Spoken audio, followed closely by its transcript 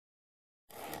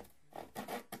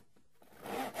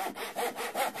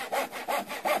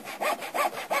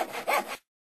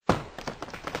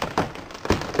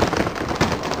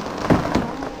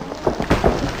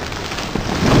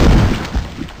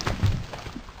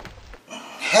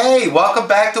Hey, welcome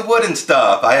back to Wood and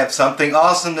Stuff. I have something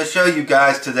awesome to show you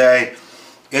guys today.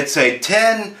 It's a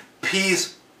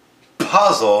 10-piece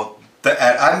puzzle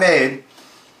that I made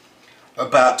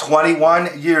about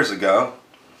 21 years ago.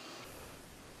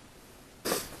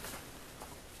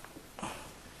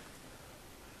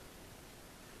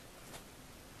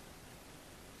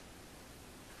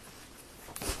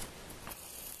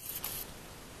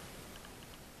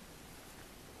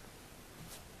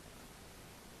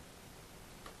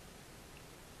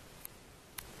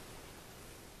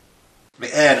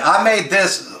 And I made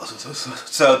this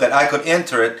so that I could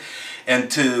enter it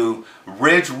into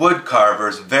Ridge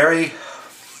Woodcarver's very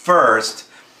first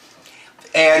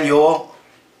annual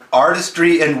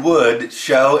Artistry in Wood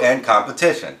show and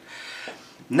competition.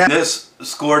 Now, this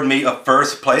scored me a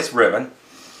first place ribbon.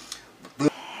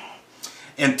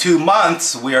 In 2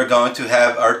 months, we are going to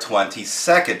have our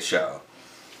 22nd show.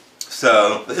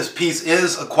 So this piece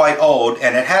is quite old,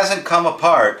 and it hasn't come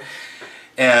apart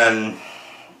in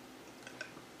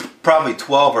probably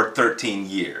 12 or 13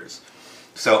 years.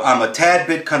 So I'm a tad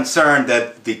bit concerned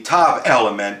that the top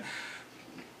element,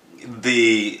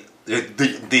 the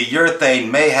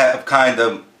urethane, may have kind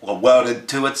of welded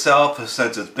to itself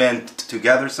since it's been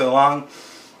together so long.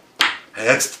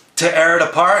 It's to tear it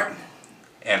apart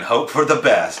and hope for the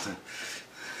best.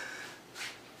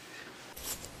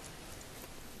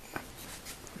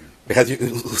 As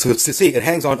you see, it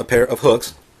hangs on a pair of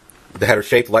hooks that are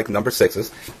shaped like number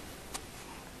 6s.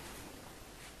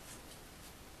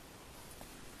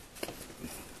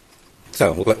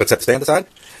 So let's set the stand aside.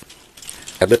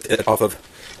 I lift it off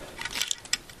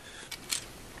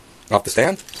the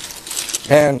stand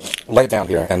and lay it down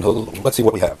here, and let's see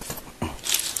what we have.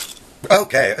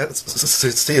 Okay, let's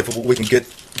see if we can get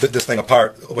this thing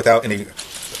apart without any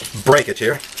breakage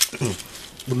here.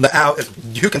 Now, as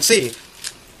you can see,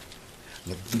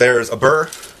 there's a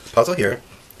burr puzzle here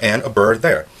and a burr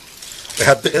there.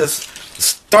 This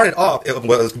started off, it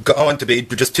was going to be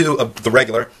just 2 of the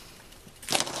regular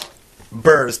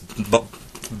burrs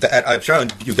that I've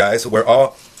shown you guys, where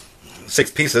all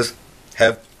 6 pieces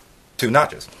have 2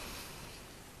 notches.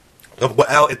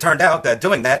 Well, it turned out that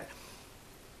doing that,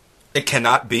 it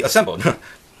cannot be assembled.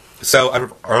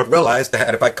 So I realized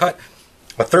that if I cut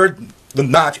a third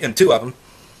notch in 2 of them,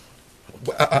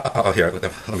 here,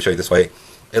 let me show you this way,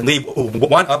 and leave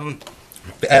one of them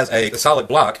as a solid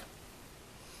block,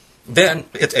 then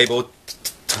it's able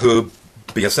to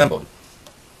be assembled.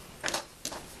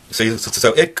 So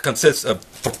it consists of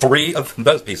 3 of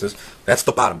those pieces. That's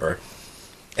the bottom burr.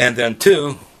 And then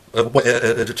 2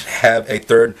 have a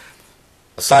third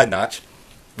side notch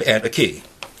and a key.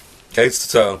 Okay,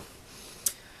 so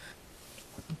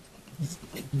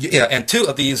yeah, and 2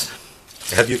 of these,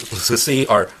 as you see,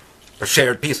 are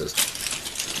shared pieces.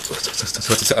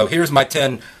 So here's my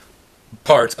 10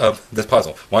 parts of this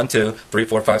puzzle. 1, 2, 3,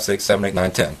 4, 5, 6, 7, 8,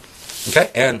 9, 10. Okay,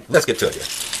 and let's get to it here.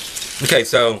 Okay,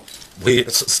 so we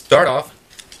start off,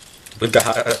 we've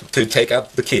got to take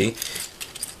out the key.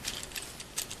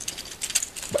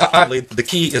 Oddly, the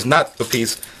key is not the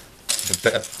piece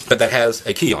that has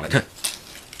a key on it.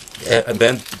 And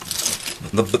then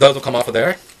those will come off of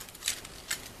there,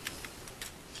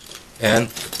 and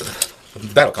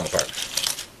that'll come apart.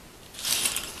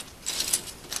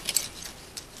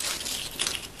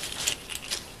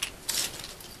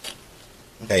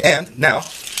 Okay, and now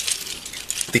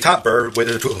the top burr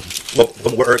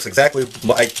works exactly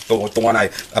like the one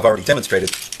I've already demonstrated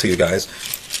to you guys.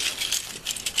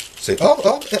 See,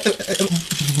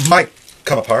 it might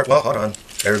come apart. Well, hold on.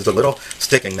 There's a little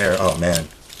sticking there. Oh man,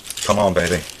 come on,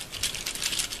 baby.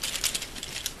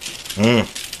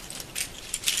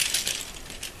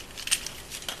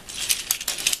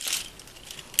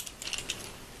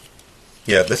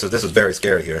 Yeah, this is very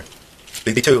scary here.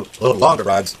 The 2 little longer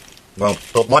rods, well,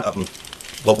 one of them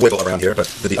will wiggle around here, but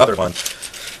the other one,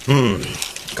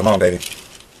 come on, baby.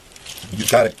 You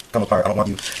got it. Come apart. I don't want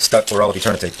you stuck for all of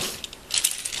eternity.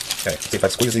 Okay, see if I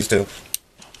squeeze these 2.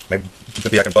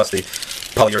 Maybe I can bust the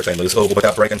polyurethane loose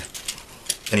without breaking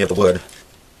any of the wood.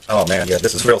 Oh man, yeah,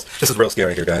 this is real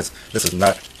scary here, guys. This is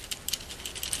not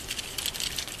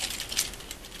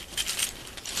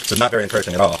very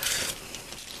encouraging at all.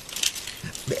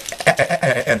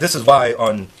 And this is why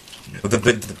on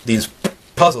these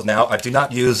puzzles now, I do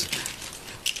not use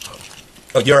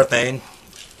urethane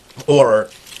or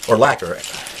lacquer.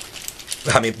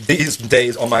 I mean, these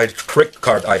days on my crick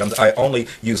carved items, I only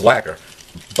use lacquer.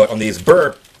 But on these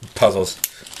burr puzzles,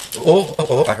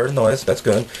 I heard a noise. That's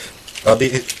good.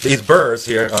 These burrs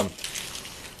here,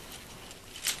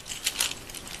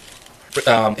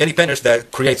 any finish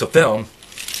that creates a film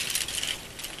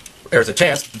there's a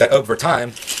chance that over time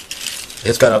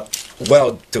it's going to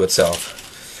weld to itself.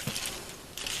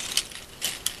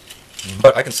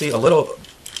 But I can see a little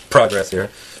progress here.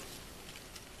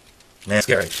 Man,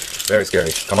 scary. Very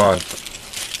scary. Come on.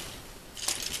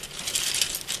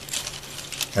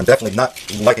 I'm definitely not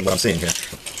liking what I'm seeing here.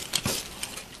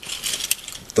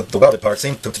 The welded part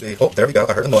seemed to be... Oh, there we go.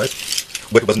 I heard a noise.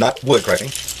 Which was not wood cracking.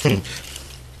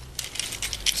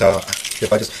 So,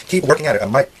 if I just keep working at it, I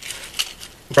might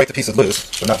break the pieces loose,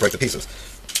 but not break the pieces.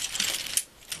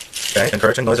 Okay,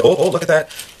 encouraging noise. Oh, look at that.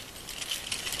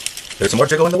 There's some more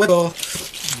jiggle in the wiggle.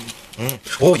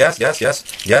 Oh, yes.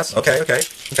 Okay.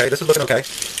 This is looking okay.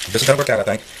 This is going to work out, I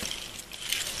think.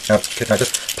 Now, can I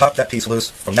just pop that piece loose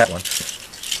from that one?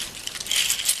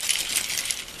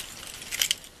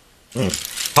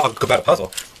 Talk about a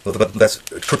puzzle. That's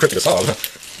tricky to solve.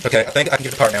 Okay, I think I can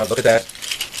get the part now. Look at that.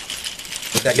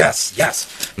 Look at that.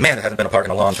 Yes. Man, it hasn't been apart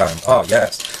in a long time. Oh,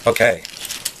 yes. Okay.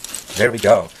 There we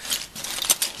go.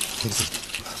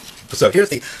 So here's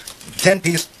the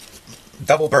 10-piece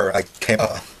double burr I came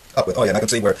up with. Oh, yeah, and I can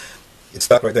see where it's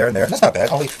stuck right there and there. That's not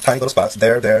bad. Only tiny little spots.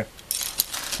 There.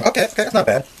 Okay, that's not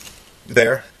bad.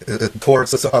 There,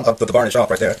 towards the varnish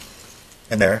off right there.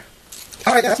 And there.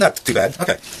 All right, that's not too bad.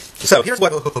 Okay. So here's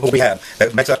what we have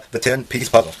that makes up the 10-piece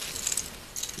puzzle.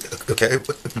 Okay,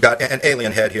 we've got an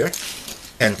alien head here.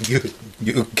 And you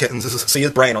can see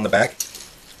his brain on the back.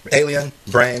 Alien,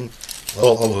 brain,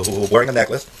 wearing a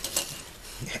necklace.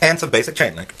 And some basic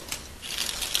chain link.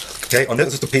 Okay, on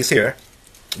this piece here,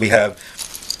 we have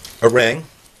a ring,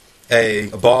 a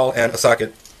ball and a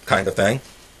socket kind of thing,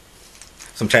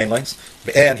 some chain links,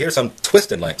 and here's some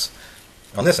twisted links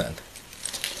on this end.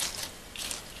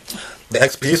 The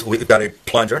next piece, we've got a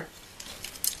plunger,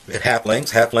 half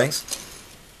links,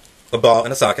 a ball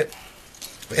and a socket,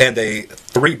 and a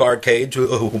 3-barred cage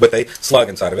with a slug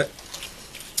inside of it.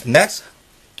 Next,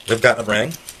 we've got a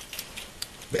ring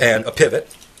and a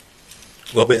pivot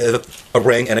with a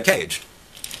ring and a cage.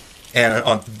 And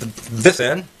on this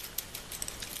end,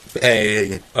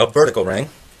 a vertical ring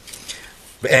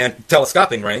and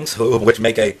telescoping rings, which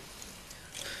make a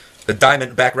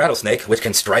diamond back rattlesnake, which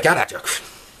can strike out at you.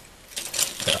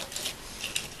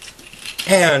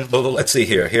 And well, let's see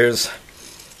here. Here's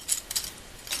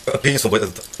a piece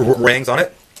with rings on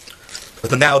it.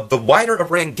 Now, the wider a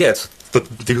ring gets,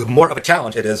 the more of a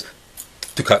challenge it is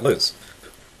to cut loose.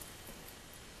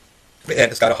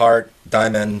 And it's got a hard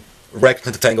diamond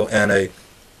rectangle and a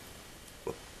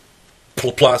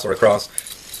plus or a cross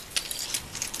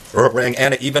or a ring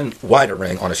and an even wider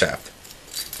ring on a shaft.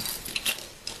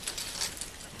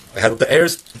 I had the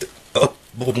airs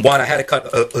one I had to cut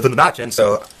the notch in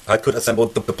so I could assemble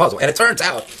the puzzle. And it turns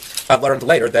out, I learned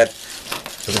later, that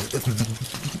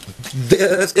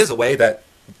this is a way that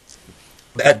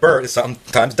burr is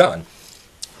sometimes done.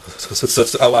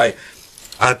 So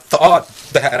I thought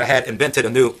that I had invented a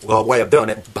new way of doing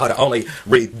it, but I only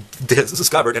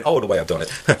rediscovered an old way of doing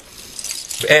it.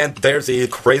 And there's the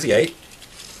Crazy 8,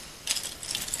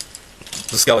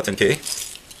 the skeleton key,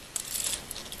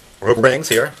 rings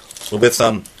here, with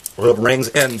some rings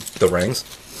in the rings.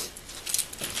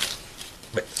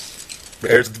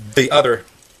 There's the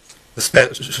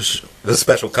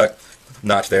special cut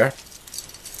notch there,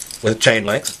 with chain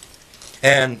links,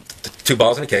 and 2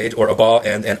 balls in a cage, or a ball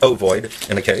and an ovoid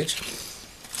in a cage.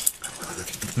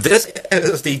 This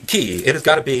is the key. It has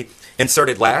got to be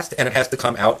inserted last, and it has to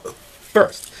come out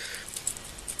first.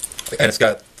 And it's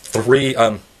got 3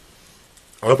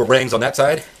 rings on that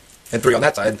side, and 3 on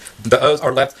that side. Those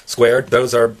are left squared.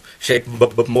 Those are shaped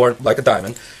more like a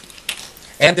diamond.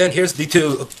 And then here's the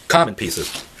 2 common pieces.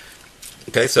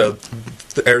 Okay, so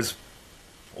there's...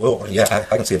 Oh, yeah,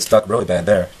 I can see it stuck really bad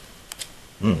there.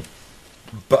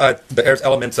 But there's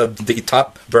elements of the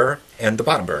top burr and the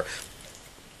bottom burr.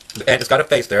 And it's got a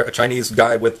face there, a Chinese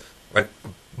guy with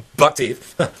buck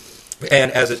teeth.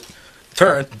 And as it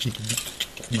turns,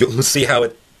 you'll see how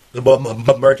it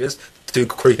merges to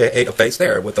create a face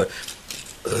there with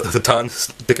the tongue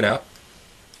sticking out.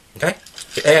 Okay?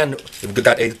 And we've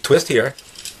got a twist here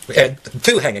and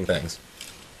 2 hanging things.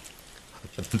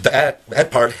 That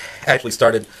part actually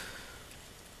started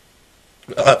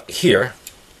up here.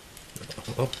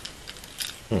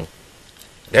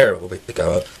 There we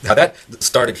go. Now that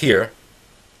started here.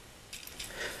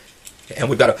 And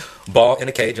we've got a ball in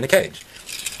a cage and a cage.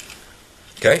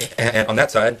 Okay? And on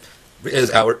that side is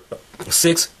our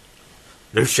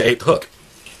 6-shaped hook.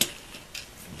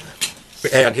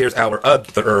 And here's our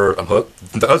other hook.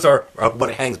 Those are what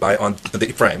it hangs by on the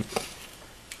frame.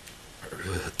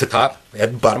 The top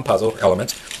and bottom puzzle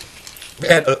elements.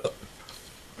 And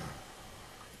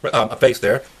a face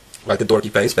there. like a dorky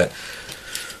face that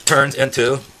turns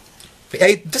into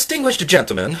a distinguished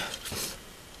gentleman.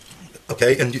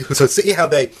 Okay, and so see how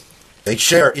they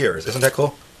share ears. Isn't that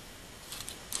cool?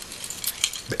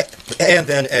 And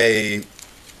then a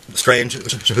strange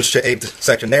shaped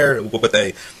section there with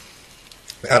a,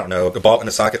 I don't know, a ball in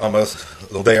a socket almost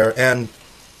there, and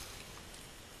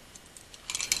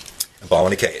a ball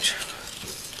in a cage.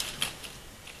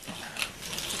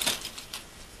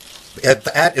 And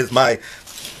that is my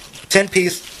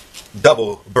 10-piece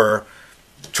double burr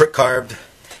trick carved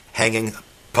hanging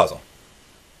puzzle.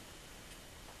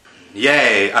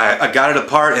 Yay, I got it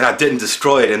apart and I didn't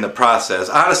destroy it in the process.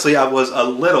 Honestly, I was a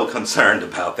little concerned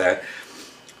about that.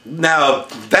 Now,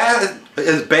 that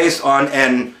is based on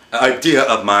an idea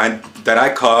of mine that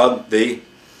I called the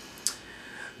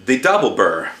double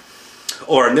burr,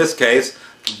 or in this case,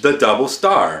 the double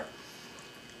star.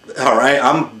 Alright,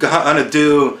 I'm gonna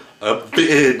do a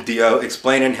video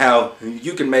explaining how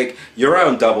you can make your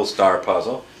own double star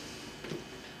puzzle.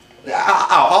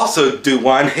 I'll also do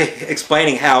one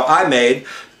explaining how I made,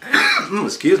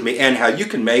 excuse me, and how you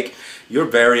can make your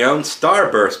very own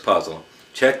starburst puzzle.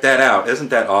 Check that out. Isn't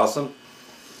that awesome?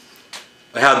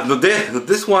 How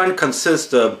this one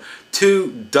consists of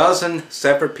 24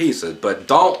 separate pieces, but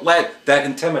don't let that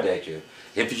intimidate you.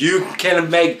 If you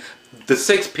can make the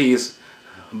 6-piece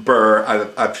burr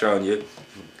I've shown you,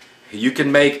 you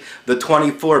can make the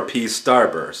 24-piece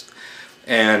starburst.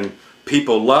 And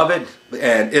people love it,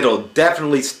 and it'll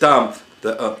definitely stump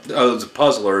those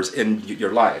puzzlers in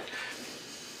your life.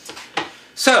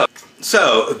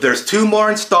 So there's 2 more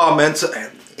installments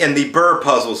in the burr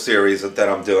puzzle series that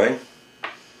I'm doing.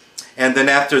 And then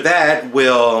after that,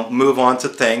 we'll move on to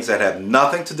things that have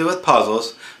nothing to do with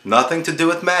puzzles, nothing to do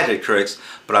with magic tricks,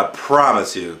 but I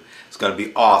promise you, it's going to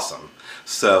be awesome.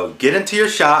 So get into your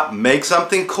shop, make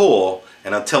something cool,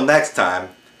 and until next time,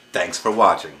 thanks for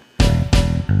watching.